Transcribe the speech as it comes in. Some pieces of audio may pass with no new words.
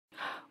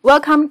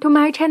Welcome to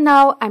my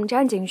channel. I'm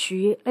Zhang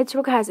Xu. Let's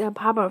look at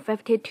problem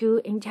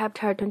 52 in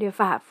chapter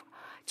 25.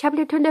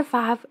 Chapter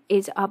 25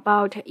 is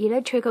about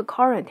electric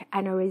current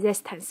and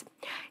resistance.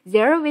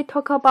 There we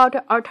talk about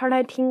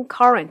alternating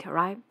current,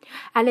 right?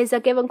 And the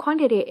given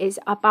quantity is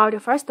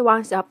about first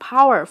one's the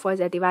power for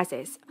the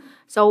devices.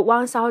 So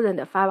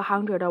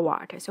 1500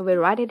 watt. So we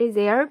write it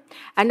there.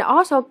 And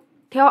also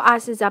tell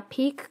us the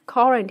peak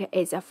current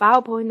is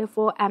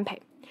 5.4 ampere.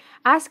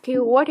 Ask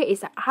you what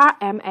is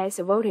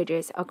RMS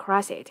voltages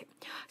across it.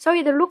 So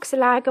it looks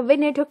like we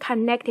need to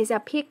connect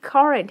the peak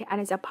current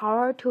and the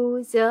power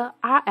to the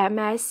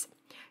RMS,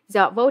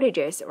 the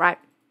voltages, right?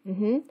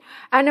 And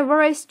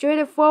very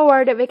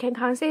straightforward, we can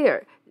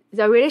consider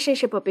the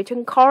relationship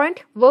between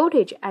current,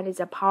 voltage, and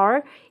the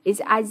power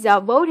is as the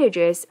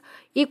voltages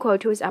equal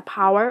to the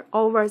power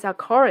over the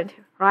current,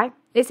 right?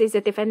 This is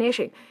the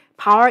definition.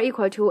 Power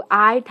equal to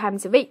I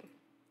times V.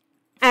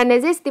 And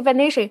this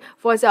definition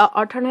for the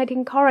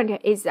alternating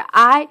current is the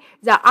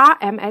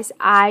RMS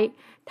I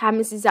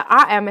times the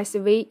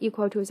RMS V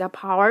equal to the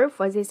power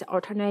for this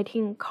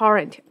alternating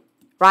current,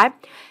 right?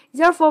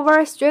 Therefore,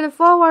 very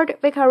straightforward,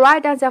 we can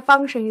write down the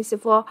functions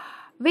for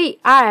V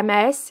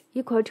RMS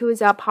equal to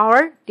the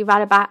power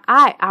divided by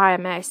I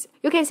RMS.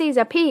 You can see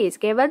the P is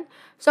given.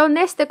 So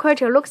next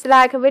question looks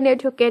like we need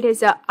to get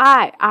the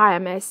I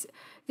RMS.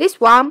 This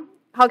one,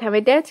 how can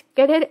we get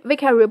it? We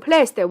can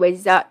replace it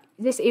with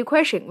this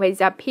equation with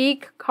the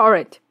peak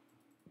current,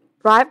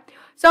 right?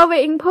 So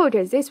we input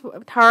this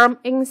term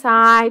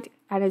inside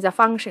and the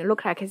function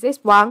look like this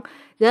one.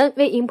 Then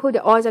we input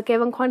all the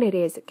given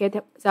quantities, get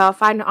the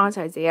final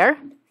answer there.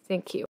 Thank you.